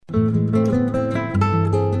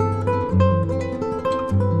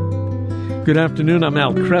Good afternoon, I'm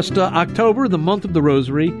Al Cresta. October, the month of the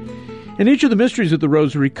Rosary, and each of the mysteries of the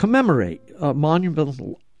Rosary commemorate a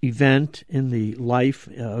monumental event in the life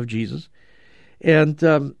of Jesus. And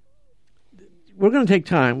we're going to take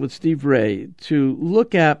time with Steve Ray to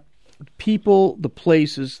look at people, the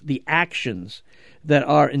places, the actions that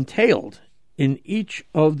are entailed in each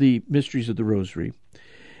of the mysteries of the Rosary.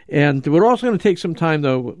 And we're also going to take some time,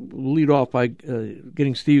 though, we'll lead off by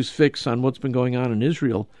getting Steve's fix on what's been going on in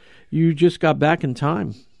Israel. You just got back in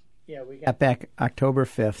time. Yeah, we got back October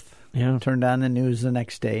 5th. Yeah. Turned on the news the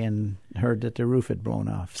next day and heard that the roof had blown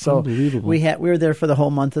off. So unbelievable. We were there for the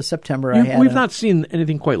whole month of September. We've not seen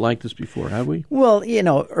anything quite like this before, have we? Well,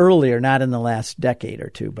 earlier, not in the last decade or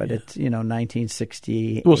two, but it's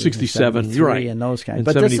 1968. Well, 67, you're right, and those kinds. And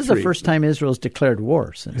but 73. This is the first time Israel's declared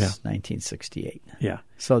war since 1968. Yeah.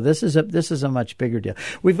 So this is a much bigger deal.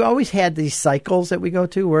 We've always had these cycles that we go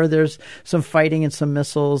to where there's some fighting and some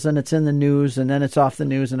missiles, and it's in the news, and then it's off the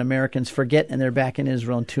news, and Americans forget, and they're back in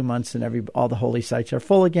Israel in 2 months, and all the holy sites are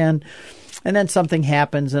full again. And then something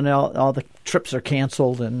happens, and all the trips are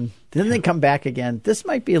canceled, and then they come back again. This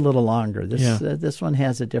might be a little longer. This one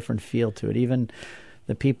has a different feel to it. Even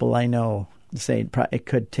the people I know say it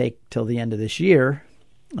could take till the end of this year.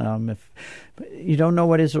 If you don't know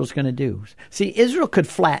what Israel's going to do. See, Israel could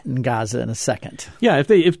flatten Gaza in a second. Yeah,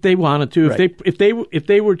 if they wanted to, right. if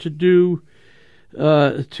they were to do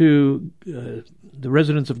to the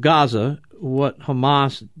residents of Gaza what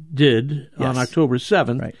Hamas did on October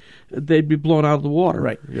 7th, right. They'd be blown out of the water.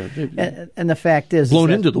 Right. Yeah, and the fact is blown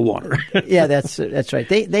into the water. Yeah, that's right.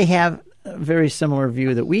 They have a very similar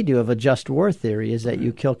view that we do of a just war theory, is that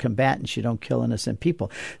you kill combatants, you don't kill innocent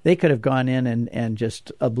people. They could have gone in and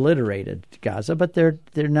just obliterated Gaza, but they're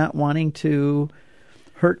not wanting to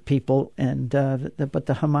hurt people, but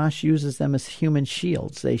the Hamas uses them as human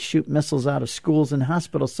shields. They shoot missiles out of schools and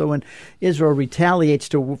hospitals. So when Israel retaliates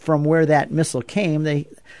from where that missile came,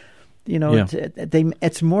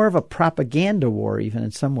 it's more of a propaganda war, even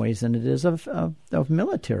in some ways, than it is of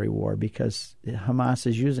military war, because Hamas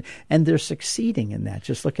is using, and they're succeeding in that.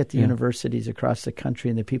 Just look at the universities across the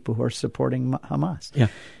country and the people who are supporting Hamas. Yeah,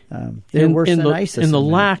 they're worse than ISIS. In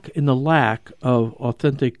the lack of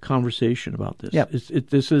authentic conversation about this. Yep.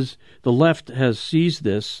 The left has seized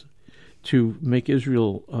this to make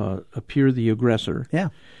Israel appear the aggressor. Yeah,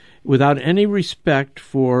 without any respect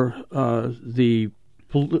for the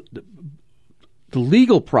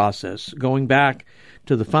legal process going back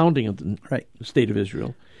to the founding of the State of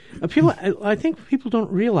Israel. I think people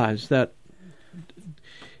don't realize that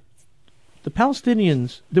the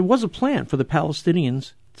Palestinians, there was a plan for the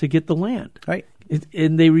Palestinians to get the land. Right.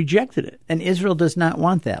 And they rejected it. And Israel does not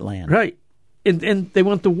want that land. Right. And they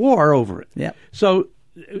want the war over it. Yeah. So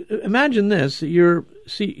imagine this. You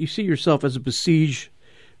see yourself as a besieged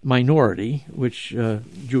minority, which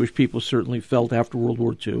Jewish people certainly felt after World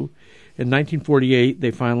War II. In 1948,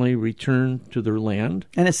 they finally returned to their land.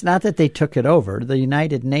 And it's not that they took it over. The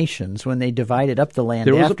United Nations, when they divided up the land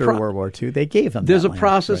after World War II, they gave them There's that a land.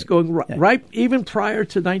 process going right even prior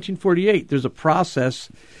to 1948. There's a process.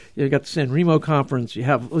 You got the San Remo Conference. You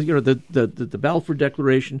have the Balfour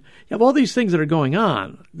Declaration. You have all these things that are going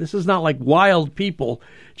on. This is not like wild people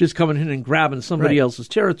just coming in and grabbing somebody else's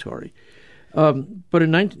territory. But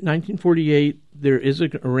in 1948, there is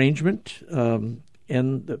an arrangement,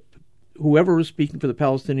 and whoever was speaking for the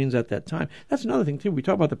Palestinians at that time. That's another thing, too. We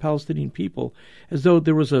talk about the Palestinian people as though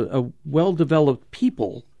there was a well-developed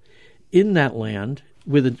people in that land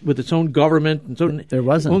with its own government and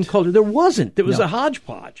its own culture. There wasn't. There was a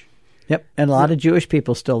hodgepodge. Yep, and a lot of Jewish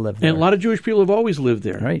people still live there. And a lot of Jewish people have always lived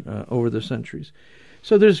there over the centuries.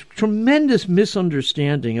 So there's tremendous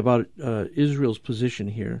misunderstanding about Israel's position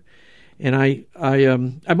here. And I'm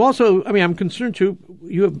concerned too.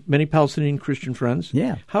 You have many Palestinian Christian friends.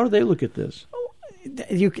 Yeah. How do they look at this?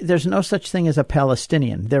 There's no such thing as a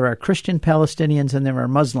Palestinian. There are Christian Palestinians and there are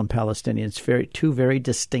Muslim Palestinians, two very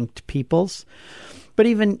distinct peoples. But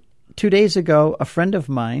even 2 days ago, a friend of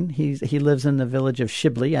mine, he lives in the village of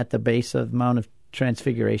Shibli at the base of Mount of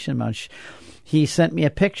Transfiguration. He sent me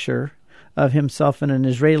a picture of himself in an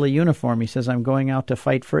Israeli uniform. He says, I'm going out to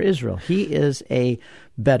fight for Israel. He is a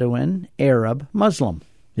Bedouin, Arab, Muslim.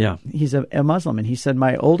 Yeah. He's a Muslim. And he said,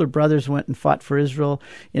 my older brothers went and fought for Israel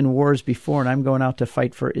in wars before, and I'm going out to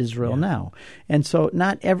fight for Israel now. And so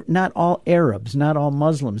not all Arabs, not all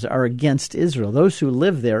Muslims are against Israel. Those who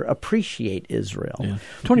live there appreciate Israel. Yeah.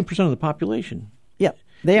 20% of the population. Yeah.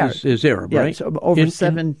 They are. Is Arab, right? So over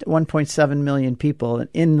 1.7 million people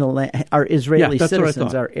in the land are Israeli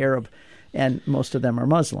citizens, are Arab, and most of them are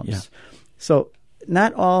Muslims. Yeah. So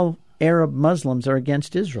not all Arab Muslims are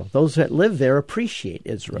against Israel. Those that live there appreciate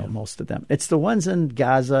Israel, most of them. It's the ones in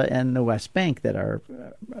Gaza and the West Bank that are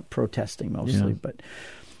protesting mostly. But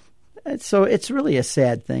so it's really a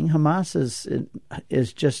sad thing. Hamas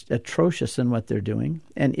is just atrocious in what they're doing,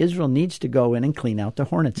 and Israel needs to go in and clean out the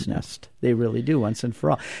hornet's nest. They really do, once and for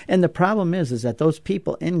all. And the problem is that those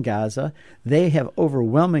people in Gaza, they have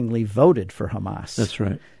overwhelmingly voted for Hamas. That's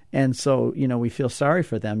right. And so, we feel sorry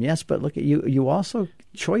for them. Yes, but look at you also,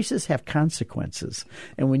 choices have consequences.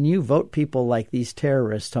 And when you vote people like these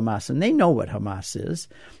terrorists, Hamas, and they know what Hamas is,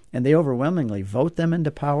 and they overwhelmingly vote them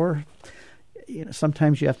into power,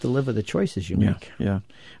 sometimes you have to live with the choices you make. Yeah.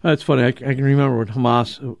 It's funny. I can remember when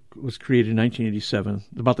Hamas was created in 1987,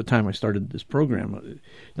 about the time I started this program,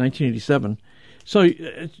 1987. So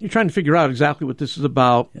you're trying to figure out exactly what this is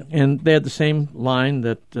about. Yep. And they had the same line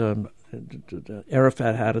that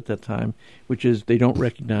Arafat had at that time, which is they don't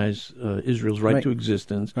recognize Israel's right to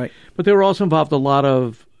existence. Right. But they were also involved in a lot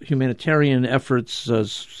of humanitarian efforts,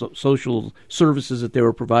 social services that they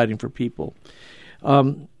were providing for people.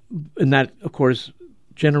 And that, of course,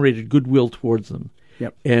 generated goodwill towards them.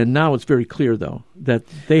 Yep. And now it's very clear, though, that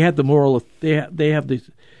they had the moral. They have the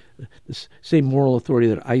same moral authority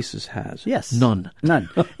that ISIS has. Yes. None. And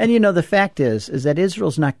the fact is that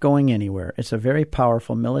Israel's not going anywhere. It's a very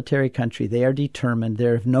powerful military country. They are determined. They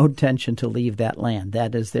have no intention to leave that land.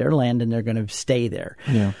 That is their land, and they're going to stay there.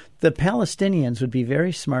 Yeah. The Palestinians would be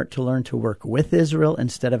very smart to learn to work with Israel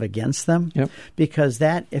instead of against them. Yep. Because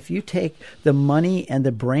if you take the money and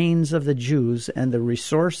the brains of the Jews and the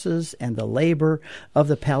resources and the labor of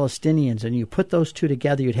the Palestinians and you put those two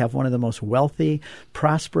together, you'd have one of the most wealthy,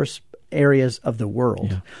 prosperous areas of the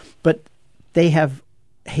world. Yeah. But they have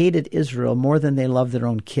hated Israel more than they love their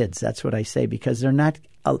own kids. That's what I say, because they're not.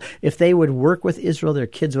 If they would work with Israel, their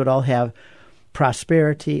kids would all have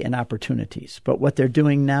prosperity and opportunities. But what they're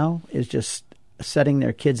doing now is just setting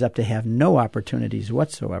their kids up to have no opportunities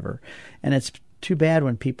whatsoever. And it's too bad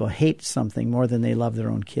when people hate something more than they love their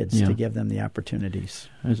own kids to give them the opportunities.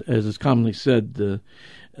 As is commonly said,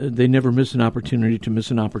 they never miss an opportunity to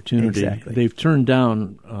miss an opportunity. Exactly. They've turned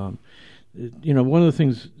down, one of the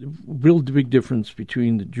things, real big difference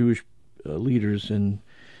between the Jewish leaders and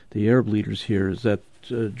the Arab leaders here is that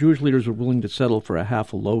Jewish leaders were willing to settle for a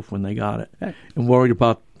half a loaf when they got it, and worried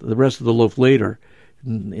about the rest of the loaf later.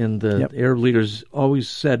 And the Arab leaders always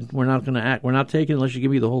said, "We're not going to act. We're not taking unless you give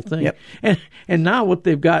me the whole thing." Yep. And now what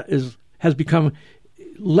they've got has become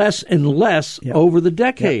less and less over the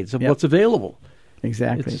decades of what's available.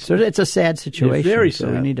 Exactly. So it's a sad situation. It's very sad.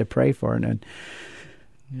 So we need to pray for it. And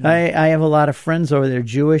I have a lot of friends over there,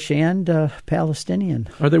 Jewish and Palestinian.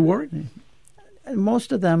 Are they worried?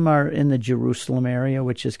 Most of them are in the Jerusalem area,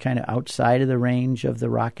 which is kind of outside of the range of the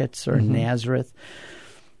rockets, or Nazareth.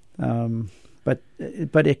 But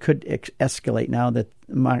it could escalate now that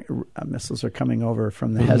missiles are coming over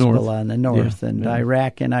from the Hezbollah in the north, and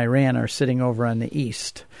Iraq and Iran are sitting over on the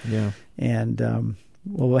east. Yeah. And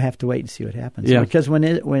we'll have to wait and see what happens. Yeah. Because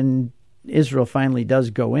when Israel finally does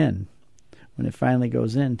go in, when it finally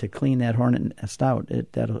goes in to clean that hornet nest out,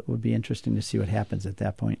 that would be interesting to see what happens at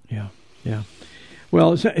that point. Yeah. Yeah.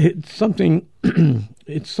 Well, it's something.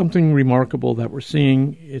 It's something remarkable that we're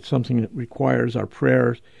seeing. It's something that requires our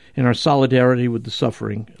prayers and our solidarity with the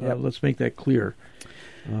suffering. Let's make that clear.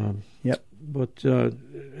 But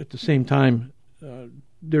at the same time,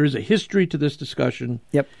 there is a history to this discussion.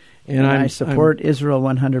 Yep. And I support Israel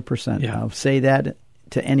 100%. Yeah. I'll say that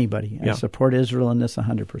to anybody. I support Israel in this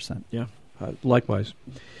 100%. Yeah. Likewise.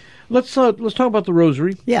 Let's talk about the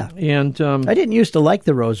Rosary. Yeah. And I didn't used to like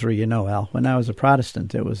the Rosary, Al. When I was a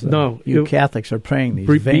Protestant, it was you Catholics are praying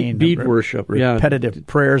these vain bead worship, repetitive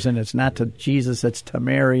prayers, and it's not to Jesus, it's to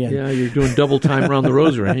Mary. And you're doing double time around the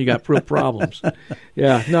Rosary, and you got real problems.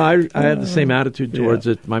 Yeah. No, I had the same attitude towards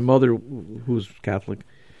it. My mother, who's Catholic,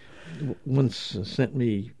 once sent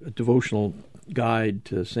me a devotional guide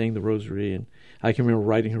to saying the Rosary, and I can remember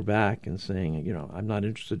writing her back and saying, I'm not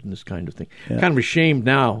interested in this kind of thing. Yeah. Kind of ashamed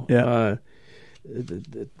now,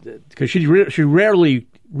 because she rarely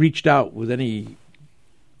reached out with any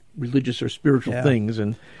religious or spiritual things.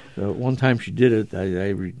 And one time she did it, I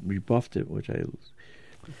rebuffed it, which I was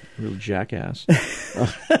a real jackass.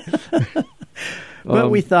 But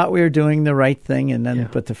we thought we were doing the right thing, and then,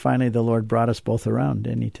 but finally the Lord brought us both around,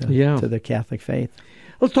 didn't He, to the Catholic faith.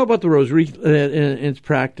 Let's talk about the Rosary and its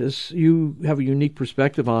practice. You have a unique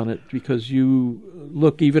perspective on it because you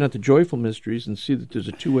look even at the joyful mysteries and see that there's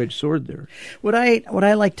a two-edged sword there. What I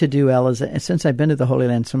like to do, Al, is since I've been to the Holy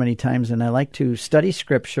Land so many times, and I like to study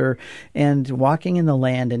Scripture, and walking in the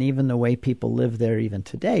land and even the way people live there even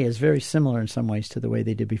today is very similar in some ways to the way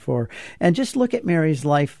they did before. And just look at Mary's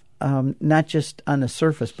life not just on the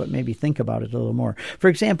surface, but maybe think about it a little more. For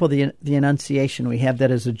example, the Annunciation, we have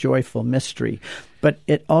that as a joyful mystery, but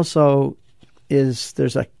it also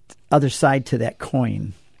there's a other side to that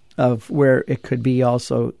coin of where it could be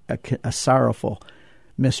also a sorrowful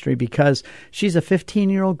mystery, because she's a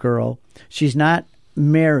 15-year-old girl. She's not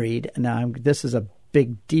married. Now, this is a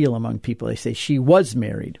big deal among people. They say she was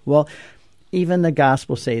married. Well, even the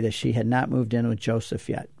Gospels say that she had not moved in with Joseph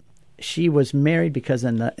yet. She was married because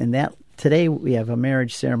in that today we have a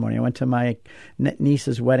marriage ceremony. I went to my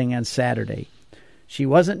niece's wedding on Saturday. She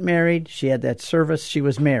wasn't married. She had that service. She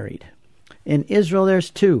was married. In Israel, there's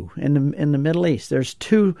two. In the Middle East, there's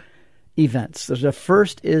two events. The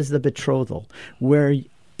first is the betrothal, where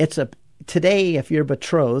today, if you're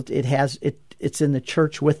betrothed, it's in the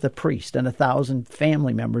church with the priest, and 1,000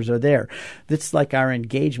 family members are there. It's like our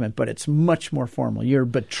engagement, but it's much more formal. You're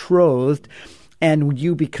betrothed, and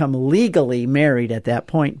you become legally married at that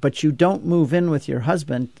point, but you don't move in with your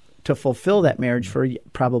husband to fulfill that marriage for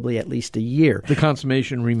probably at least a year. The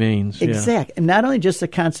consummation remains. Exactly. And not only just the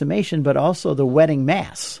consummation, but also the wedding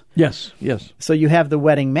mass. Yes. So you have the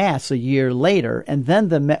wedding mass a year later, and then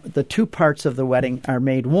the two parts of the wedding are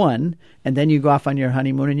made one, and then you go off on your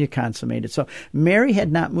honeymoon and you consummate it. So Mary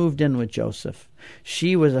had not moved in with Joseph.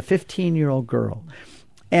 She was a 15-year-old girl.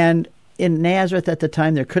 And in Nazareth at the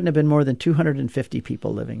time, there couldn't have been more than 250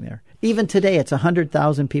 people living there. Even today, it's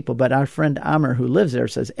 100,000 people. But our friend Amr, who lives there,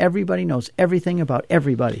 says everybody knows everything about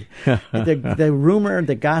everybody. The rumor,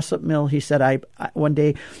 the gossip mill, he said, I one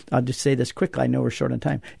day, I'll just say this quickly, I know we're short on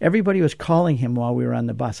time. Everybody was calling him while we were on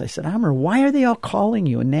the bus. I said, Amr, why are they all calling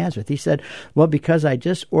you in Nazareth? He said, well, because I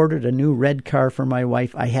just ordered a new red car for my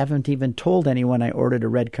wife. I haven't even told anyone I ordered a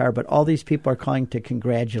red car, but all these people are calling to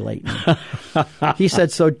congratulate me. He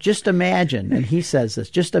said, so just imagine, and he says this,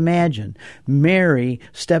 just imagine, Mary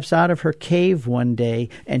steps out of her cave one day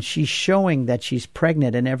and she's showing that she's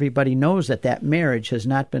pregnant, and everybody knows that marriage has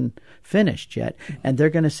not been finished yet. And they're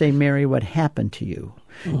going to say, Mary, what happened to you?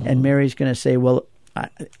 Mm-hmm. And Mary's going to say, well,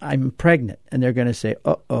 I'm pregnant. And they're going to say,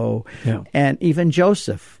 uh-oh. Yeah. And even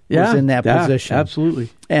Joseph was in that position. Absolutely.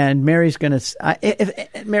 And Mary's going to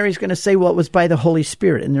say, well, it was by the Holy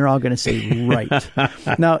Spirit. And they're all going to say, right.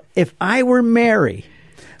 Now, if I were Mary,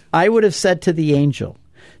 I would have said to the angel,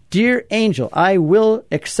 dear angel, I will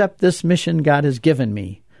accept this mission God has given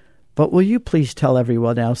me, but will you please tell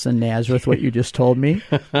everyone else in Nazareth what you just told me?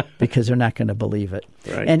 Because they're not going to believe it.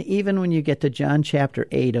 Right. And even when you get to John chapter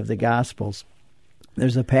 8 of the Gospels,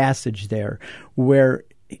 there's a passage there where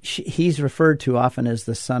he's referred to often as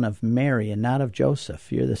the son of Mary and not of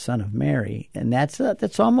Joseph. You're the son of Mary. And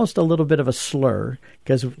that's almost a little bit of a slur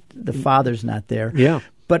because the father's not there. Yeah.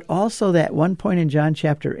 But also that one point in John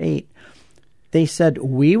chapter 8, they said,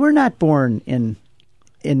 we were not born in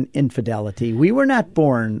infidelity. We were not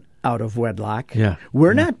born out of wedlock. Yeah.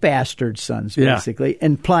 We're not bastard sons, basically,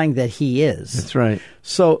 implying that he is. That's right.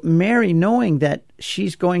 So Mary, knowing that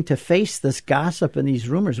she's going to face this gossip and these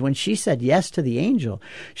rumors, when she said yes to the angel,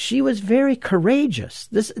 she was very courageous.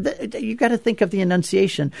 You got to think of the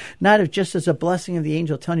Annunciation, not just as a blessing of the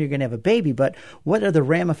angel telling you you're going to have a baby, but what are the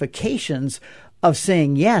ramifications of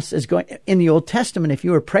saying yes is going in the Old Testament. If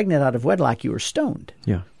you were pregnant out of wedlock, you were stoned.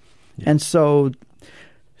 Yeah. And so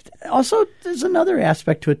also there's another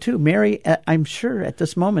aspect to it too. Mary, I'm sure at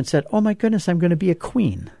this moment said, oh my goodness, I'm going to be a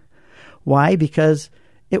queen. Why? Because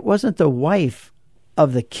it wasn't the wife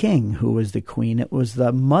of the king who was the queen. It was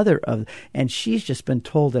the mother of, and she's just been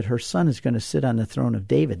told that her son is going to sit on the throne of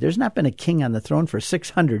David. There's not been a king on the throne for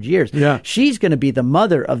 600 years. Yeah. She's going to be the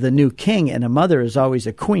mother of the new king, and a mother is always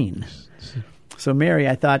a queen. So Mary,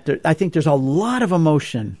 I think there's a lot of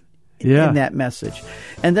emotion in that message.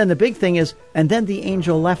 And then the big thing is, and then the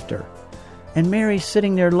angel left her. And Mary's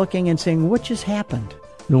sitting there looking and saying, what just happened?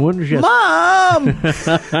 No wonder she Mom!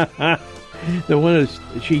 No wonder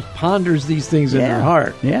she ponders these things in her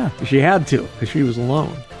heart. Yeah. She had to, because she was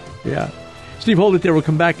alone. Yeah. Steve, hold it there. We'll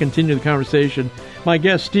come back, continue the conversation. My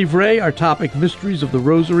guest, Steve Ray, our topic, Mysteries of the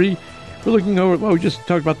Rosary. We're looking over, we just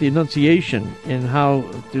talked about the Annunciation and how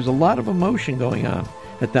there's a lot of emotion going on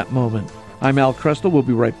at that moment. I'm Al Crestel. We'll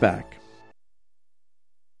be right back.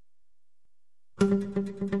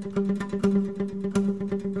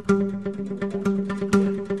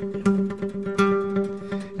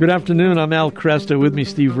 Good afternoon. I'm Al Cresta. With me,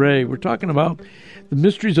 Steve Ray. We're talking about the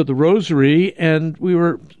mysteries of the Rosary, and we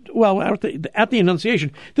were, at the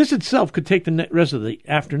Annunciation. This itself could take the rest of the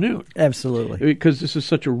afternoon. Absolutely. Because this is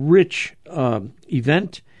such a rich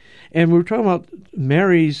event. And we were talking about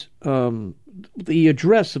Mary's, the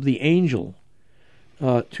address of the angel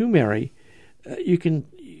to Mary.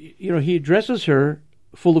 He addresses her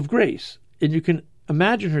full of grace. And you can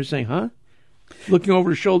imagine her saying, huh? Looking over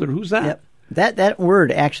her shoulder, who's that? Yep. That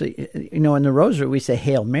word actually, in the Rosary we say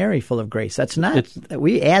Hail Mary, full of grace. That's not,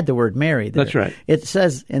 we add the word Mary there. That's right. It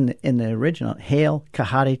says in the original, Hail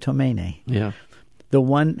Kaharitomene. Yeah. The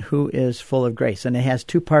one who is full of grace. And it has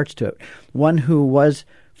two parts to it. One who was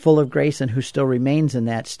full of grace and who still remains in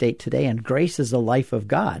that state today. And grace is the life of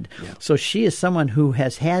God. Yeah. So she is someone who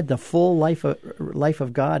has had the full life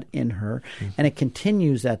of God in her, and it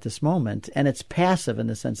continues at this moment. And it's passive in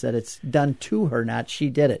the sense that it's done to her, not she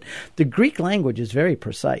did it. The Greek language is very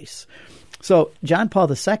precise. So John Paul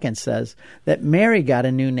II says that Mary got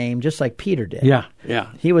a new name just like Peter did. Yeah, yeah.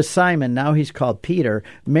 He was Simon, now he's called Peter.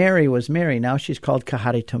 Mary was Mary, now she's called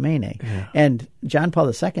Kaharitomene. Yeah. And John Paul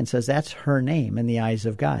II says that's her name in the eyes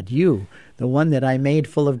of God. You, the one that I made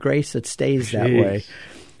full of grace that stays that way.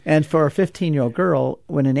 And for a 15-year-old girl,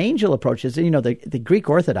 when an angel approaches, the Greek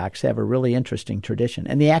Orthodox have a really interesting tradition.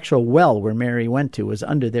 And the actual well where Mary went to was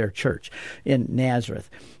under their church in Nazareth.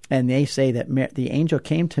 And they say that the angel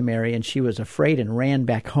came to Mary and she was afraid and ran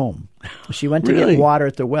back home. She went to get water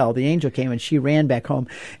at the well. The angel came and she ran back home.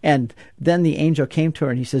 And then the angel came to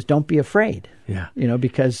her and he says, don't be afraid. Yeah.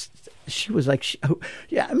 Because she was like,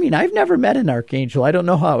 I've never met an archangel. I don't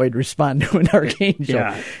know how I'd respond to an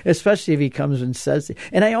archangel, especially if he comes and says.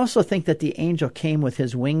 And I also think that the angel came with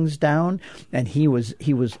his wings down, and he was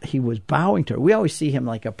bowing to her. We always see him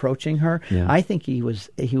like approaching her. Yeah. I think he was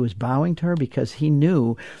bowing to her because he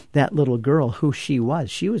knew that little girl who she was.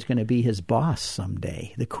 She was going to be his boss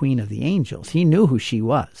someday, the queen of the angels. He knew who she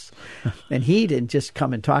was, and he didn't just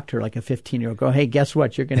come and talk to her like a 15-year-old. Go, hey, guess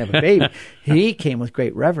what? You're going to have a baby. He came with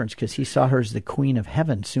great reverence because he saw her as the queen of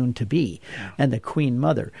heaven soon to be, and the queen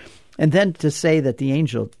mother. And then to say that the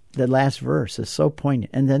angel, the last verse is so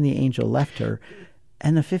poignant, and then the angel left her,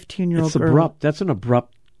 and the 15-year-old girl. Abrupt. That's an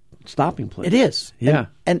abrupt stopping place. It is. Yeah.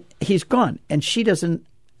 And he's gone, and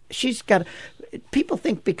she's got, people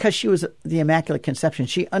think because she was the Immaculate Conception,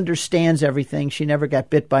 she understands everything. She never got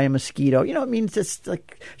bit by a mosquito. It means it's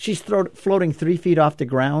like she's floating 3 feet off the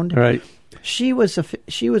ground. Right. She was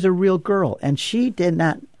a real girl, and she did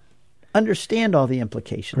not understand all the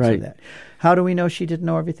implications of that. How do we know she didn't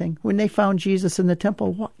know everything? When they found Jesus in the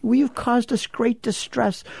temple, you've caused us great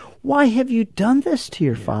distress. Why have you done this to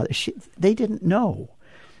your father? They didn't know.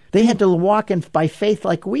 They had to walk by faith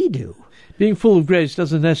like we do. Being full of grace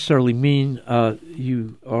doesn't necessarily mean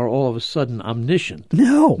you are all of a sudden omniscient.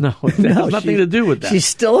 No. It has nothing to do with that. She's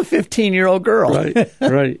still a 15-year-old girl.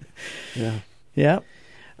 Right. Yeah. Yeah.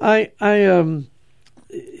 I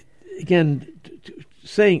again,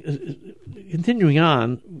 continuing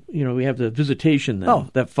on, we have the visitation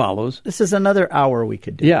that follows. This is another hour we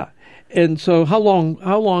could do. Yeah. And so how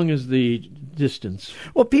long is the distance?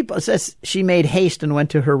 Well, people says she made haste and went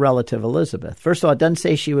to her relative Elizabeth. First of all, it doesn't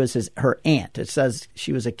say she was her aunt. It says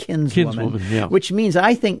she was a kinswoman, which means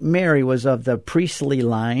I think Mary was of the priestly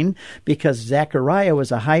line because Zechariah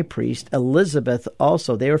was a high priest. Elizabeth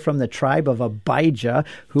also. They were from the tribe of Abijah,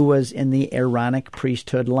 who was in the Aaronic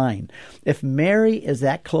priesthood line. If Mary is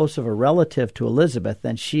that close of a relative to Elizabeth,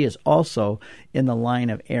 then she is also in the line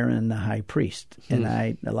of Aaron the high priest. And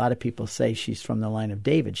a lot of people say she's from the line of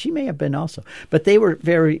David. She may have been also. But they were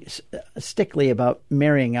very stickly about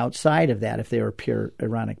marrying outside of that if they were pure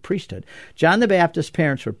Aaronic priesthood. John the Baptist's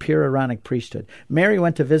parents were pure Aaronic priesthood. Mary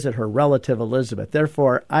went to visit her relative Elizabeth.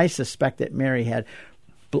 Therefore, I suspect that Mary had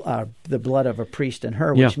the blood of a priest in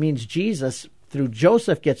her, which means Jesus, through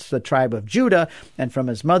Joseph, gets the tribe of Judah, and from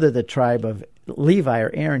his mother, the tribe of Levi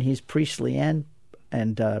or Aaron, he's priestly and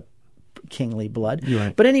kingly blood.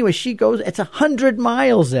 Right. But anyway, she goes, it's 100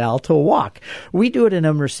 miles, Al, to walk. We do it in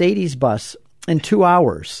a Mercedes bus in 2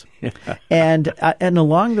 hours. And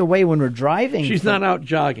along the way when we're driving... She's not out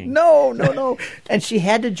jogging. No. And she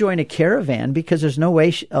had to join a caravan because there's no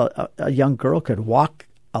way a young girl could walk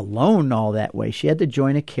alone all that way. She had to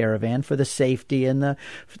join a caravan for the safety and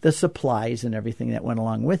the supplies and everything that went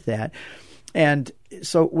along with that. And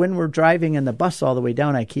so when we're driving in the bus all the way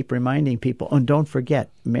down, I keep reminding people, and don't forget,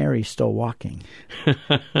 Mary's still walking.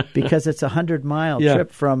 Because it's a 100-mile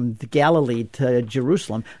trip from Galilee to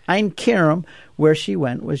Jerusalem. Ein Kerem, where she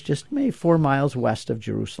went, was just maybe 4 miles west of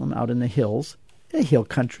Jerusalem, out in the hills, the hill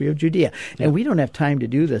country of Judea. Yeah. And we don't have time to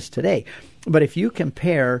do this today. But if you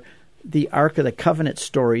compare the Ark of the Covenant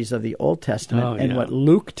stories of the Old Testament and what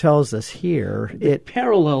Luke tells us here, the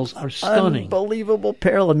parallels are stunning. Unbelievable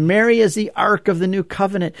parallel. Mary is the Ark of the New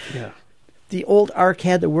Covenant. Yeah. The old ark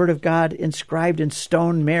had the Word of God inscribed in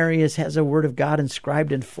stone. Mary has a Word of God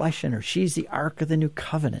inscribed in flesh in her. She's the Ark of the New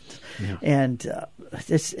Covenant. Yeah. And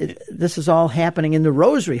this is all happening in the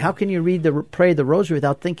Rosary. How can you pray the Rosary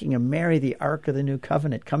without thinking of Mary, the Ark of the New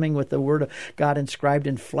Covenant, coming with the Word of God inscribed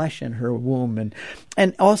in flesh in her womb?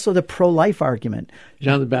 And also the pro-life argument.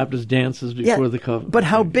 John the Baptist dances before the covenant. But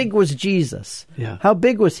how big was Jesus? Yeah. How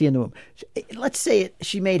big was he in the womb? Let's say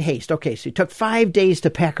she made haste. Okay, so it took 5 days to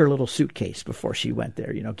pack her little suitcase before she went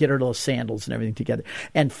there, get her little sandals and everything together,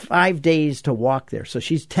 and 5 days to walk there. So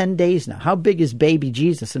she's 10 days now. How big is baby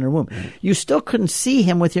Jesus in her womb? Right. You still couldn't see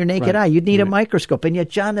him with your naked eye. You'd need a microscope. And yet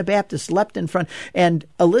John the Baptist leapt in front, and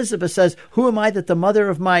Elizabeth says, who am I that the mother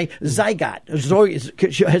of my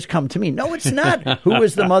zygote has come to me? No, it's not. Who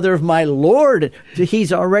is the mother of my Lord?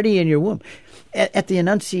 He's already in your womb. At the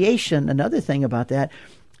Annunciation, another thing about that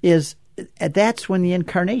is that's when the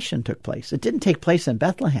incarnation took place. It didn't take place in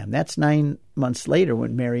Bethlehem. That's 9 months later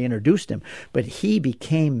when Mary introduced him. But he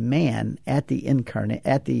became man at the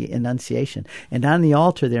Annunciation. And on the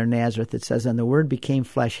altar there in Nazareth, it says, and the Word became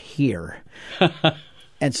flesh here.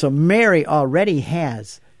 And so Mary already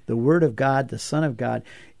has the Word of God, the Son of God,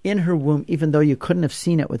 in her womb, even though you couldn't have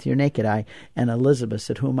seen it with your naked eye. And Elizabeth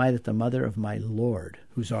said, who am I that the mother of my Lord,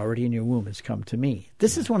 who's already in your womb, has come to me?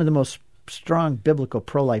 This is one of the most strong biblical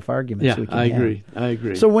pro-life arguments we can have. I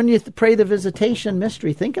agree. So when you pray the visitation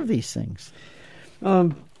mystery, think of these things.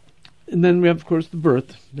 And then we have, of course, the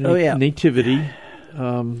birth, nativity.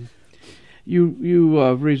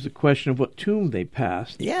 You raised the question of what tomb they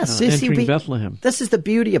passed. Yes, entering Bethlehem. This is the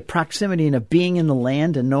beauty of proximity and of being in the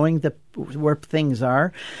land and knowing where things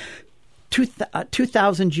are.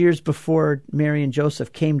 2,000 years before Mary and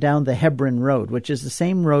Joseph came down the Hebron Road, which is the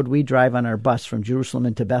same road we drive on our bus from Jerusalem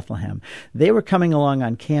into Bethlehem, they were coming along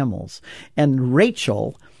on camels. And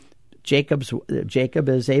Rachel, Jacob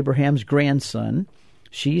is Abraham's grandson,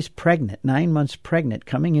 she's pregnant, 9 months pregnant,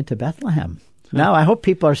 coming into Bethlehem. Now, I hope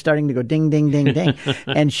people are starting to go ding, ding, ding, ding.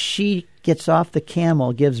 And she gets off the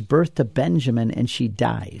camel, gives birth to Benjamin, and she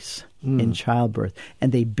dies in childbirth.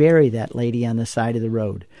 And they bury that lady on the side of the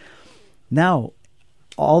road. Now,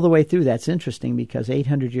 all the way through, that's interesting because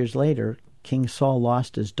 800 years later, King Saul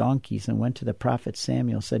lost his donkeys and went to the prophet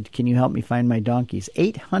Samuel, said, can you help me find my donkeys?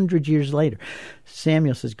 800 years later,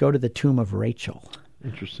 Samuel says, go to the tomb of Rachel.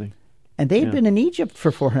 Interesting. And they had been in Egypt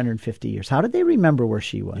for 450 years. How did they remember where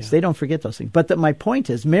she was? They don't forget those things. But my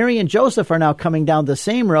point is, Mary and Joseph are now coming down the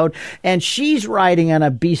same road, and she's riding on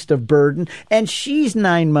a beast of burden, and she's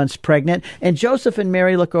 9 months pregnant. And Joseph and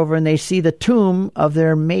Mary look over, and they see the tomb of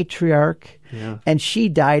their matriarch, and she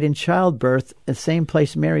died in childbirth, the same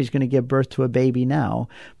place Mary's going to give birth to a baby now.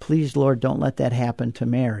 Please, Lord, don't let that happen to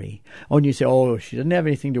Mary. Oh, and you say, oh, she doesn't have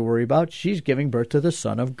anything to worry about. She's giving birth to the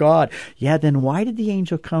Son of God. Yeah, then why did the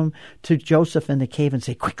angel come to Joseph in the cave and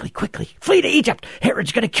say, quickly, quickly, flee to Egypt.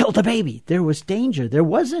 Herod's going to kill the baby. There was danger. There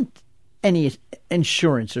wasn't any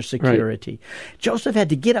insurance or security. Right. Joseph had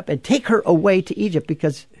to get up and take her away to Egypt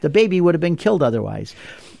because the baby would have been killed otherwise.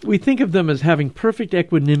 We think of them as having perfect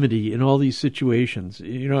equanimity in all these situations,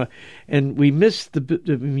 and we miss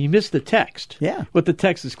the text. Yeah. What the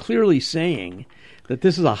text is clearly saying, that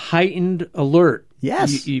this is a heightened alert.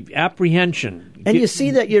 Yes. Apprehension. And you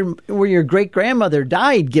see that where your great-grandmother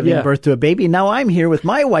died giving birth to a baby. Now I'm here with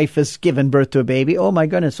my wife has given birth to a baby. Oh, my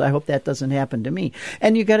goodness, I hope that doesn't happen to me.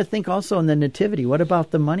 And you got to think also in the nativity, what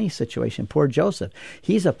about the money situation? Poor Joseph.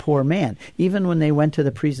 He's a poor man. Even when they went to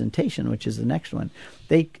the presentation, which is the next one,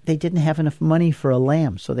 they didn't have enough money for a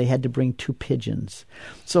lamb, so they had to bring 2 pigeons.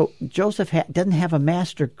 So Joseph doesn't have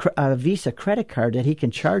a Visa credit card that he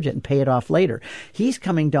can charge it and pay it off later. He's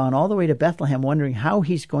coming down all the way to Bethlehem wondering how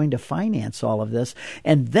he's going to finance all of this.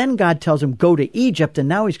 And then God tells him, go to Egypt. And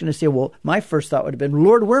now he's going to say, well, my first thought would have been,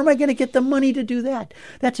 Lord, where am I going to get the money to do that?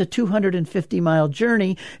 That's a 250-mile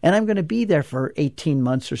journey, and I'm going to be there for 18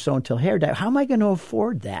 months or so until Herod dies. How am I going to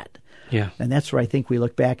afford that? Yeah. And that's where I think we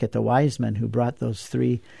look back at the wise men who brought those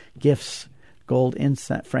 3 gifts, gold,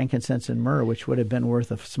 incense, frankincense, and myrrh, which would have been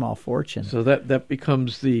worth a small fortune. So that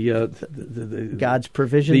becomes the God's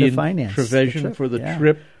provision to finance provision for the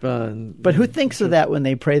trip. But who thinks of that when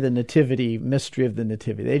they pray the nativity, mystery of the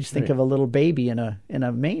nativity? They just think of a little baby in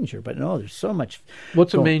a manger. But no, there's so much.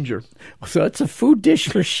 What's a manger? So it's a food dish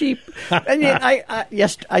for sheep. I mean,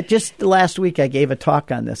 I just last week I gave a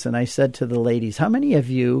talk on this, and I said to the ladies, how many of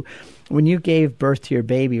you, when you gave birth to your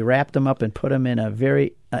baby, wrapped them up and put them in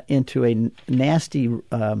into a nasty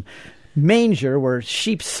manger where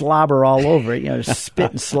sheep slobber all over it,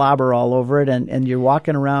 spit and slobber all over it, and you're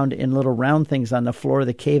walking around in little round things on the floor of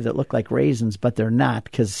the cave that look like raisins, but they're not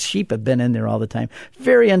because sheep have been in there all the time.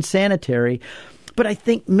 Very unsanitary. But I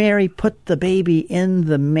think Mary put the baby in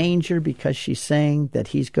the manger because she's saying that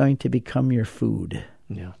he's going to become your food.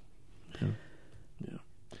 Yeah.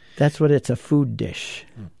 That's what it's, a food dish.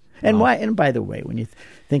 And why? And by the way, when you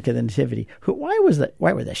think of the nativity, why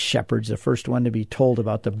were the shepherds the first one to be told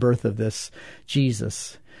about the birth of this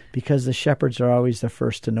Jesus? Because the shepherds are always the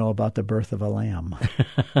first to know about the birth of a lamb.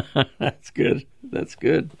 That's good. That's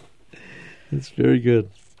very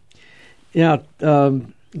good. Yeah.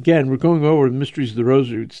 Again, we're going over the mysteries of the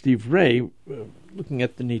Rosary with Steve Ray, looking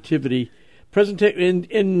at the nativity presentation,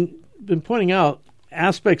 and been pointing out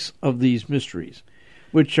aspects of these mysteries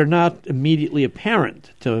which are not immediately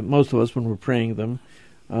apparent to most of us when we're praying them,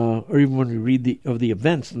 or even when we read the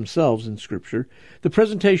events themselves in Scripture. The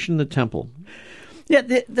presentation in the temple. Yeah,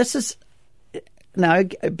 this is now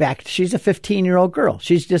back. She's a 15-year-old girl.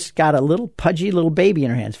 She's just got a little pudgy little baby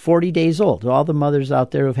in her hands, 40 days old. All the mothers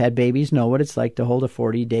out there who've had babies know what it's like to hold a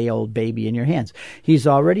 40-day-old baby in your hands. He's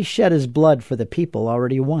already shed his blood for the people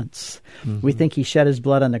already once. Mm-hmm. We think he shed his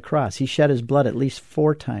blood on the cross. He shed his blood at least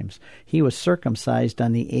 4 times. He was circumcised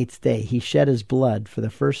on the 8th day. He shed his blood for the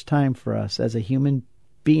first time for us as a human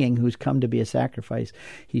being who's come to be a sacrifice.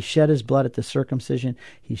 He shed his blood at the circumcision.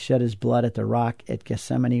 He shed his blood at the rock at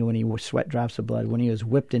Gethsemane when he sweat drops of blood, when he was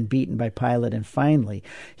whipped and beaten by Pilate, and finally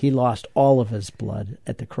he lost all of his blood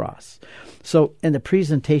at the cross. So in the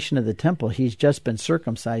presentation of the temple, he's just been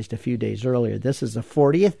circumcised a few days earlier. This is the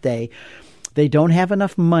 40th day. They don't have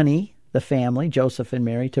enough money, the family, Joseph and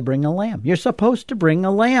Mary, to bring a lamb. You're supposed to bring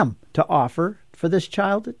a lamb to offer for this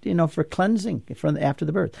child, for cleansing after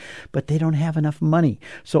the birth. But they don't have enough money.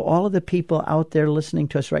 So all of the people out there listening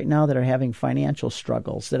to us right now that are having financial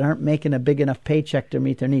struggles, that aren't making a big enough paycheck to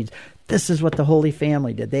meet their needs, this is what the Holy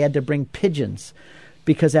Family did. They had to bring pigeons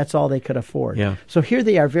because that's all they could afford. Yeah. So here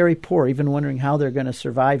they are, very poor, even wondering how they're going to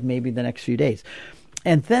survive maybe the next few days.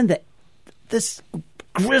 And then this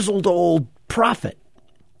grizzled old prophet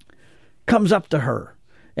comes up to her,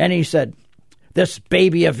 and he said, "This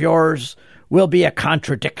baby of yours will be a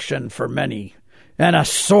contradiction for many, and a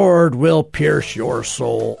sword will pierce your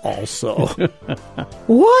soul also."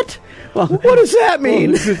 What? Well, what does that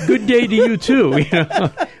mean? Well, good day to you, too.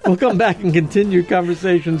 We'll come back and continue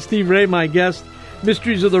conversation. Steve Ray, my guest.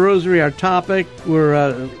 Mysteries of the Rosary, our topic.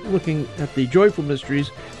 We're looking at the joyful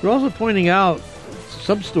mysteries. We're also pointing out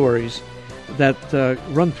some stories that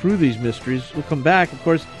run through these mysteries. We'll come back. Of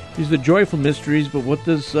course, these are the joyful mysteries, but what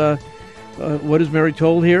is Mary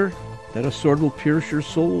told here? That a sword will pierce your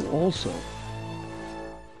soul also.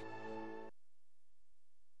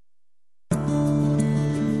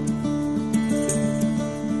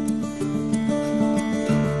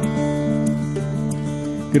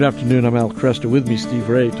 Good afternoon. I'm Al Cresta. With me, Steve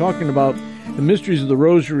Ray, talking about the mysteries of the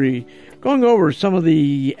Rosary, going over some of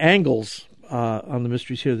the angles on the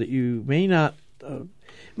mysteries here that you may not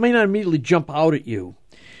immediately jump out at you.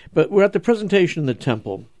 But we're at the presentation in the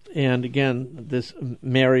temple. And again, this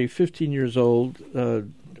Mary, 15 years old,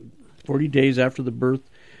 40 days after the birth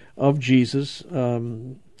of Jesus,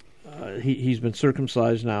 he's been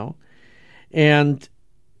circumcised now, and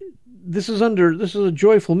this is a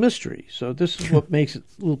joyful mystery. So this is what makes it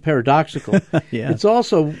a little paradoxical. Yeah. It's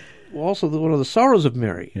also one of the sorrows of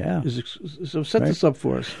Mary. Yeah. So set this up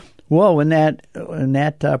for us. Well, when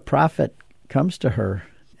that prophet comes to her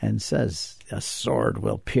and says, "A sword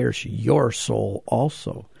will pierce your soul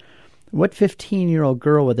also," what 15-year-old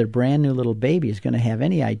girl with a brand new little baby is going to have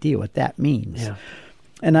any idea what that means? Yeah.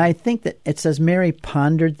 And I think that it says Mary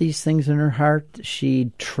pondered these things in her heart.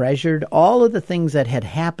 She treasured all of the things that had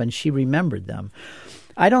happened. She remembered them.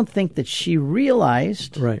 I don't think that she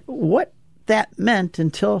realized what that meant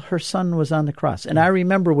until her son was on the cross. And I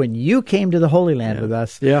remember when you came to the Holy Land with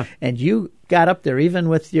us, and you got up there, even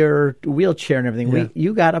with your wheelchair and everything.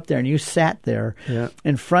 You got up there and you sat there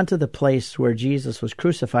in front of the place where Jesus was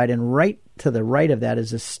crucified, and right to the right of that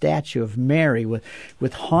is a statue of Mary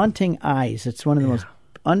with haunting eyes. It's one of the most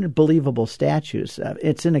unbelievable statues.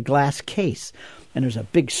 It's in a glass case, and there's a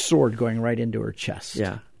big sword going right into her chest.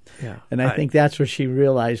 Yeah. And I think that's where she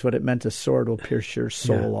realized what it meant. A sword will pierce your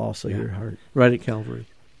soul also, your heart. Right at Calvary.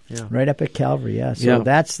 Yeah. Right up at Calvary, So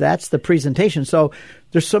that's the presentation. So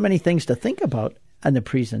there's so many things to think about in the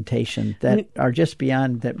presentation that are just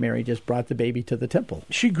beyond that Mary just brought the baby to the temple.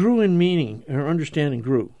 She grew in meaning. Her understanding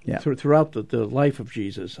grew throughout the life of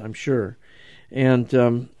Jesus, I'm sure.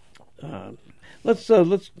 And let's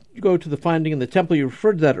go to the finding in the temple. You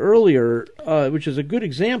referred to that earlier, which is a good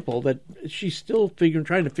example that she's still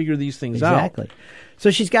trying to figure these things out. Exactly. So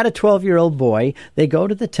she's got a 12-year-old boy. They go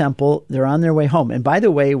to the temple. They're on their way home. And by the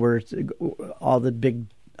way, we're all the big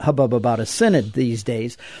hubbub about a synod these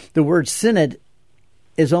days. The word synod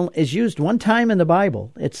is used one time in the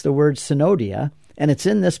Bible. It's the word synodia, and it's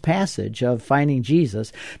in this passage of finding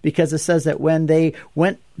Jesus, because it says that when they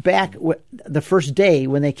went back the first day,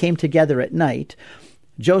 when they came together at night,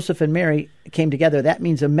 Joseph and Mary came together. That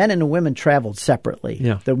means the men and the women traveled separately.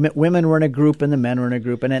 Yeah. The women were in a group and the men were in a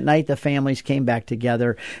group. And at night, the families came back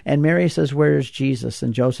together. And Mary says, "Where's Jesus?"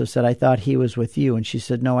 And Joseph said, "I thought he was with you." And she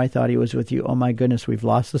said, "No, I thought he was with you. Oh, my goodness, we've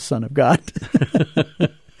lost the Son of God."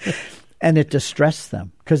 And it distressed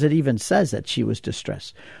them, because it even says that she was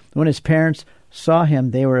distressed. When his parents saw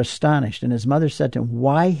him, they were astonished. And his mother said to him,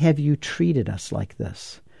 "Why have you treated us like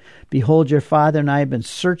this? Behold, your father and I have been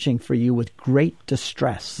searching for you with great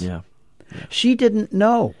distress." Yeah. She didn't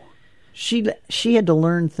know. She had to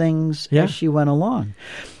learn things as she went along.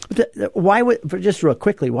 Why would, just real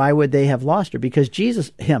quickly, why would they have lost her? Because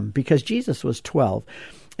Jesus was 12,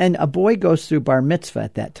 and a boy goes through bar mitzvah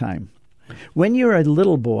at that time. When you're a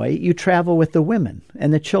little boy, you travel with the women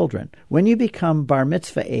and the children. When you become bar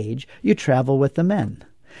mitzvah age, you travel with the men.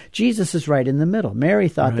 Jesus is right in the middle. Mary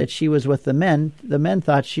thought that she was with the men. The men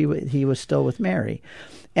thought he was still with Mary.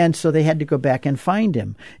 And so they had to go back and find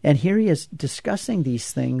him. And here he is discussing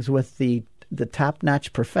these things with the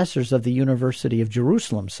top-notch professors of the University of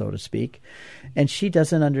Jerusalem, so to speak. And she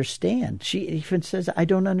doesn't understand. She even says, "I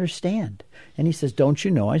don't understand." And he says, "Don't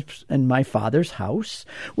you know I'm in my Father's house?"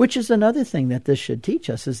 Which is another thing that this should teach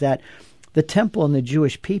us, is that the temple and the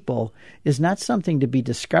Jewish people is not something to be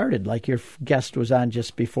discarded, like your guest was on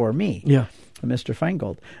just before me, Mr.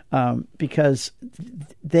 Feingold, because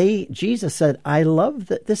Jesus said, "I love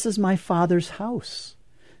that. This is my Father's house."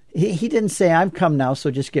 He didn't say, "I've come now,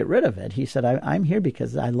 so just get rid of it." He said, I'm here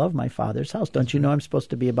because I love my Father's house. Don't you know I'm supposed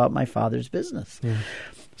to be about my Father's business? Yeah.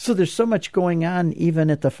 So there's so much going on even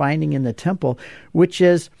at the finding in the temple, which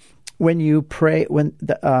is when you pray,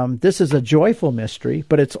 this is a joyful mystery,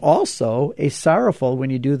 but it's also a sorrowful when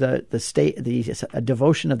you do the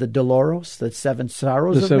devotion of the Dolores, the seven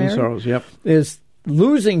sorrows of Mary. The seven sorrows, yep. Is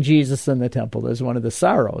losing Jesus in the temple is one of the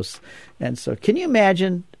sorrows. And so can you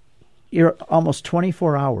imagine, you're almost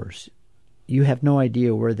 24 hours. You have no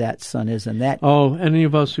idea where that son is. And that. Oh, any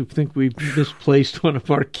of us who think we've misplaced one of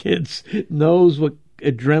our kids knows what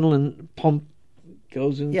adrenaline pump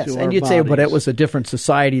goes into our Yes, and you'd bodies. say, but it was a different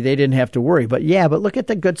society. They didn't have to worry. But look at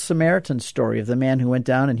the Good Samaritan story of the man who went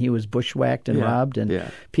down and he was bushwhacked and robbed.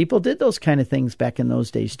 And people did those kind of things back in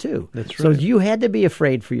those days too. That's So right. you had to be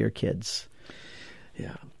afraid for your kids.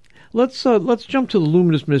 Yeah. Let's jump to the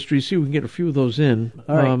luminous mysteries, see if we can get a few of those in.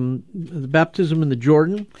 All right. The baptism in the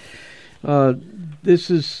Jordan. This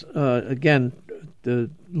is, again, the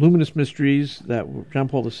luminous mysteries that John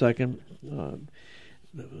Paul II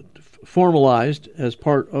formalized as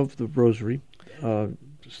part of the Rosary.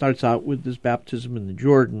 Starts out with this baptism in the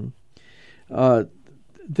Jordan.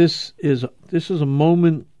 This is a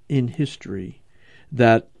moment in history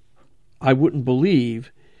that I wouldn't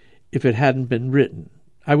believe if it hadn't been written.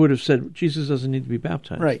 I would have said Jesus doesn't need to be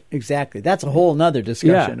baptized. Right, exactly. That's a whole other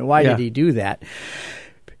discussion. Yeah, Why did he do that?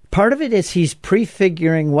 Part of it is he's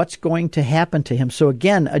prefiguring what's going to happen to him. So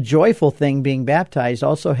again, a joyful thing, being baptized,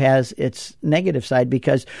 also has its negative side,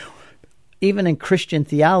 because even in Christian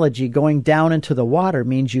theology, going down into the water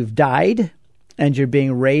means you've died and you're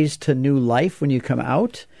being raised to new life when you come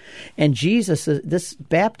out. And this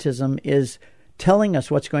baptism is telling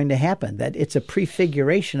us what's going to happen, that it's a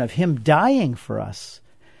prefiguration of him dying for us.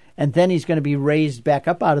 And then he's going to be raised back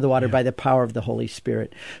up out of the water by the power of the Holy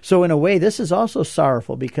Spirit. So in a way, this is also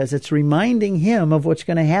sorrowful because it's reminding him of what's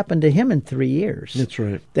going to happen to him in 3 years. That's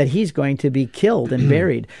right. That he's going to be killed and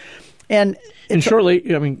buried. And shortly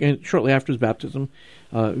after his baptism,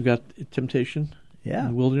 we got temptation in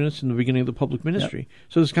the wilderness in the beginning of the public ministry. Yep.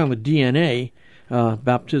 So this is kind of the DNA.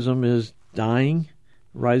 Baptism is dying,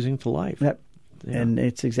 rising to life. Yep. Yeah. And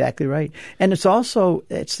it's exactly right. And it's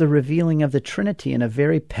the revealing of the Trinity in a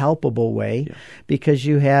very palpable way, because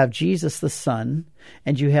you have Jesus the Son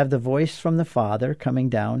and you have the voice from the Father coming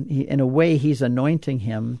down. In a way, he's anointing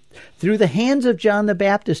him through the hands of John the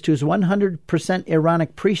Baptist, who's 100%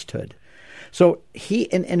 Aaronic priesthood. So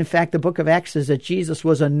in fact, the book of Acts says that Jesus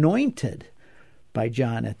was anointed by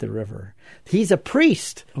John at the river. He's a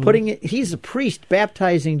priest he's a priest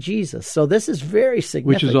baptizing Jesus. So this is very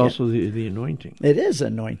significant. Which is also the anointing. It is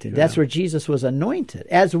anointed. Yeah. That's where Jesus was anointed.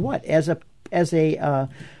 As what? As a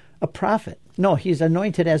a prophet. No, he's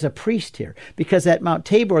anointed as a priest here, because at Mount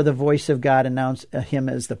Tabor, the voice of God announced him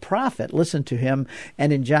as the prophet. Listen to him.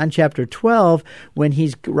 And in John chapter 12, when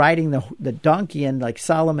he's riding the donkey and like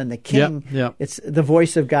Solomon the king, it's the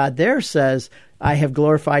voice of God there says, I have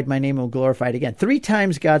glorified, my name will glorify it again. 3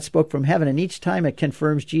 times God spoke from heaven, and each time it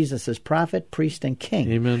confirms Jesus as prophet, priest, and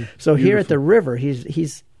king. Amen. So here at the river,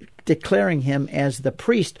 he's declaring him as the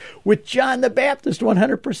priest, with John the Baptist,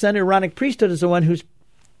 100% Aaronic priesthood, is the one who's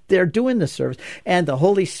there doing the service. And the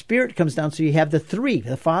Holy Spirit comes down, so you have the 3,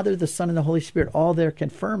 the Father, the Son, and the Holy Spirit, all there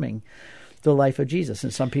confirming the life of Jesus.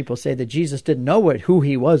 And some people say that Jesus didn't know who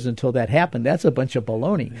he was until that happened. That's a bunch of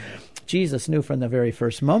baloney. Jesus knew from the very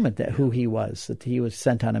first moment that who he was, that he was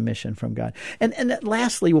sent on a mission from God. And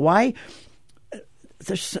lastly, why...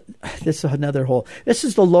 This is another whole... This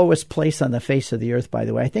is the lowest place on the face of the earth, by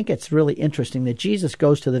the way. I think it's really interesting that Jesus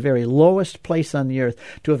goes to the very lowest place on the earth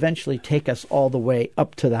to eventually take us all the way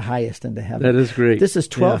up to the highest into heaven. That is great. This is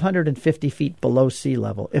 1,250 feet below sea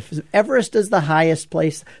level. If Everest is the highest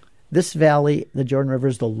place, this valley, the Jordan River,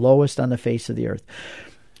 is the lowest on the face of the earth.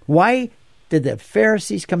 Why did the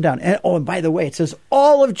Pharisees come down? And by the way, it says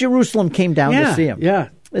all of Jerusalem came down to see him. Yeah.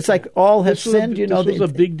 It's like all have sinned. This was a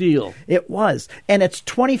big deal. It was. And it's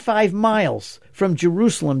 25 miles from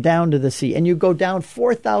Jerusalem down to the sea. And you go down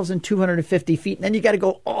 4,250 feet, and then you got to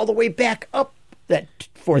go all the way back up that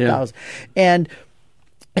 4,000. And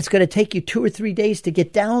it's going to take you 2 or 3 days to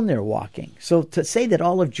get down there walking. So to say that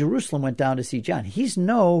all of Jerusalem went down to see John, he's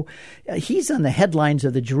on the headlines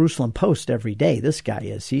of the Jerusalem Post every day. This guy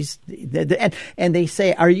is. And they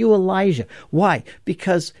say, "Are you Elijah?" Why?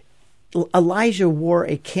 Because Elijah wore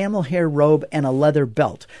a camel hair robe and a leather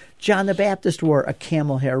belt. John the Baptist wore a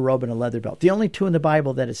camel hair robe and a leather belt. The only 2 in the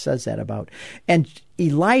Bible that it says that about. And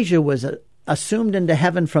Elijah was assumed into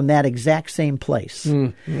heaven from that exact same place.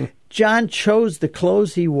 Mm-hmm. John chose the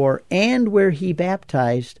clothes he wore and where he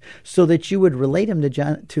baptized so that you would relate him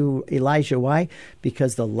to Elijah. Why?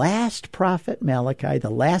 Because the last prophet, Malachi, the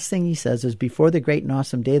last thing he says is, before the great and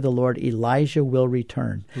awesome day of the Lord, Elijah will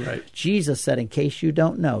return. Right. Jesus said, in case you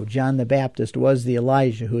don't know, John the Baptist was the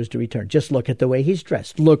Elijah who is to return. Just look at the way he's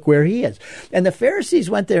dressed. Look where he is. And the Pharisees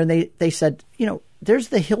went there and they said, there's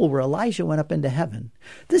the hill where Elijah went up into heaven.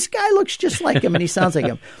 This guy looks just like him and he sounds like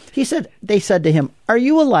him. They said to him, "Are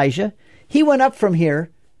you Elijah? He went up from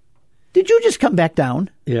here. Did you just come back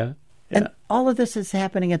down?" Yeah. And all of this is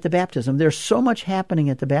happening at the baptism. There's so much happening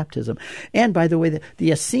at the baptism. And by the way,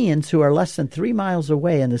 the Essenes, who are less than 3 miles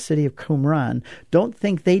away in the city of Qumran, don't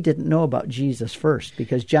think they didn't know about Jesus first,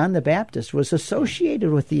 because John the Baptist was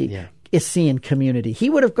associated with the Essene community.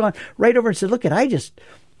 He would have gone right over and said, "Look,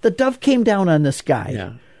 the dove came down on this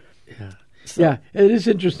guy." Yeah, it is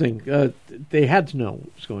interesting. They had to know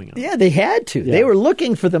what was going on. Yeah, they had to. Yeah. They were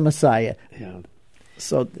looking for the Messiah. Yeah.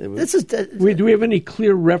 So this is... do we have any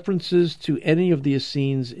clear references to any of the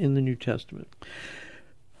Essenes in the New Testament?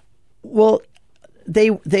 Well,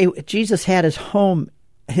 Jesus had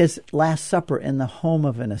his Last Supper in the home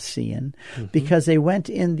of an Essene, because they went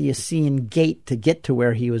in the Essene gate to get to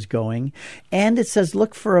where he was going. And it says,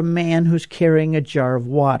 look for a man who's carrying a jar of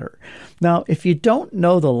water. Now, if you don't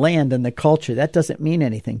know the land and the culture, that doesn't mean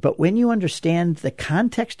anything. But when you understand the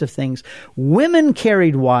context of things, women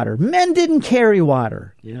carried water. Men didn't carry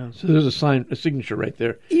water. Yeah, so there's a signature right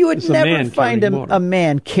there. You would never find a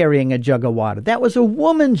man carrying a jug of water. That was a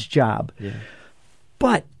woman's job. Yeah.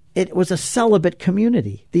 But it was a celibate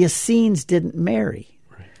community. The Essenes didn't marry.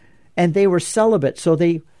 Right. And they were celibate, so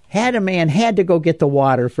a man had to go get the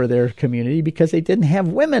water for their community because they didn't have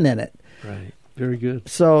women in it. Right. Very good.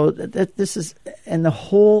 So this is, and the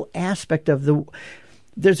whole aspect of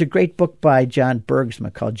there's a great book by John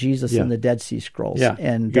Bergsma called Jesus and the Dead Sea Scrolls. Yeah,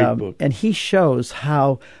 and he shows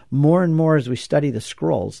how more and more as we study the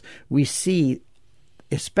scrolls, we see,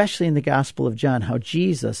 especially in the Gospel of John, how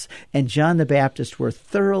Jesus and John the Baptist were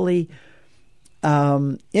thoroughly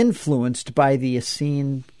influenced by the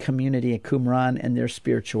Essene community at Qumran and their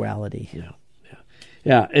spirituality.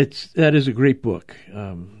 Yeah. That is a great book.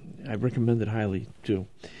 I recommend it highly too.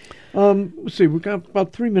 Let's see, we've got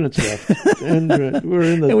about 3 minutes left, and we're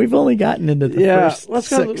in the. And we've only gotten into the first. Let's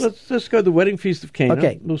go to the wedding feast of Cana.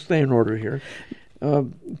 Okay, we'll stay in order here.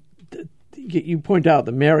 You point out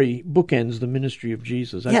that Mary bookends the ministry of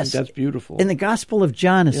Jesus. I think that's beautiful. In the Gospel of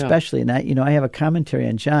John especially, and I have a commentary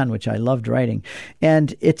on John, which I loved writing,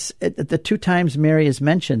 and it's the 2 times Mary is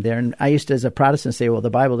mentioned there, and I used to, as a Protestant, say, well, the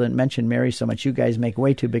Bible didn't mention Mary so much, you guys make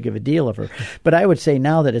way too big of a deal of her. But I would say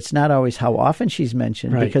now that it's not always how often she's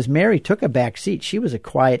mentioned, because Mary took a back seat. She was a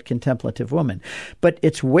quiet, contemplative woman. But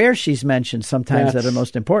it's where she's mentioned sometimes that are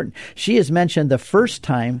most important. She is mentioned the first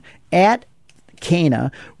time at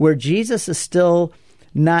Cana, where Jesus is still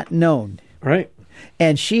not known. Right.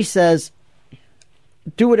 And she says,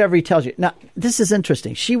 do whatever he tells you. Now, this is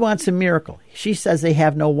interesting. She wants a miracle. She says they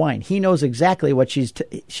have no wine. He knows exactly what she's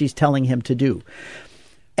telling him to do.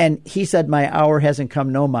 And he said, my hour hasn't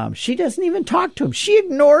come, no, Mom. She doesn't even talk to him. She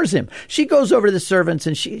ignores him. She goes over to the servants,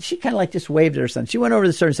 and she kind of like just waved at her son. She went over to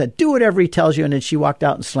the servant and said, do whatever he tells you. And then she walked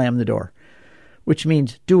out and slammed the door, which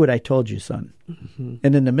means, do what I told you, son. Mm-hmm.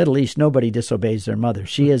 And in the Middle East, nobody disobeys their mother.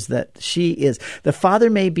 She is the father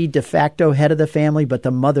may be de facto head of the family, but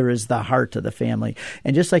the mother is the heart of the family.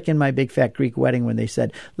 And just like in my big fat Greek wedding, when they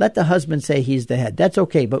said, let the husband say he's the head. That's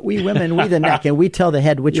okay. But we women, we the neck, and we tell the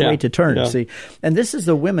head which way to turn. Yeah. See, and this is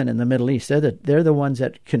the women in the Middle East. They're the ones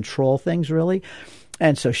that control things, really.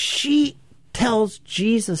 And so she tells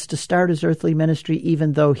Jesus to start his earthly ministry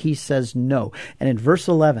even though he says no. And in verse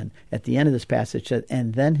 11, at the end of this passage, says,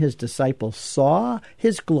 and then his disciples saw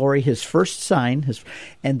his glory, his first sign,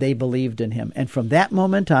 and they believed in him. And from that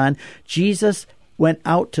moment on, Jesus went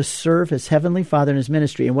out to serve his heavenly Father in his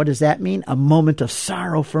ministry. And what does that mean? A moment of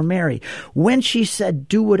sorrow for Mary. When she said,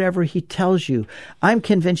 do whatever he tells you, I'm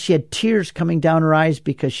convinced she had tears coming down her eyes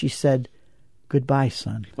because she said, goodbye,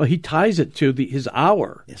 son. Well, he ties it to his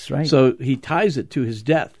hour. That's right. So he ties it to his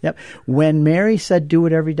death. Yep. When Mary said, do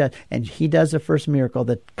whatever he does, and he does the first miracle,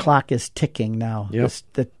 the clock is ticking now. Yep.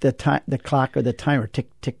 The clock or the timer, tick,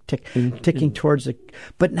 tick, tick, ticking towards it.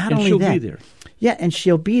 But not only she'll that. She'll be there. Yeah, and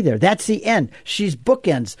she'll be there. That's the end. She's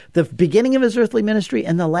bookends, the beginning of his earthly ministry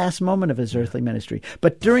and the last moment of his earthly ministry.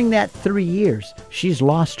 But during that 3 years, she's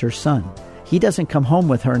lost her son. He doesn't come home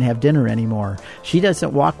with her and have dinner anymore. She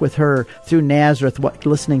doesn't walk with her through Nazareth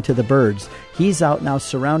listening to the birds. He's out now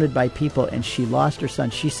surrounded by people, and she lost her son.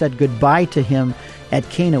 She said goodbye to him at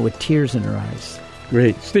Cana with tears in her eyes.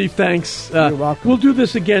 Great. Steve, thanks. You're welcome. We'll do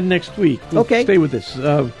this again next week. Okay. Stay with us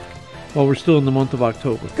while we're still in the month of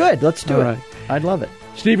October. Good. Let's do it. Right. I'd love it.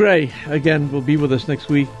 Steve Ray, again, will be with us next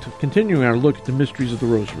week to continue our look at the mysteries of the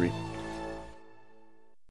Rosary.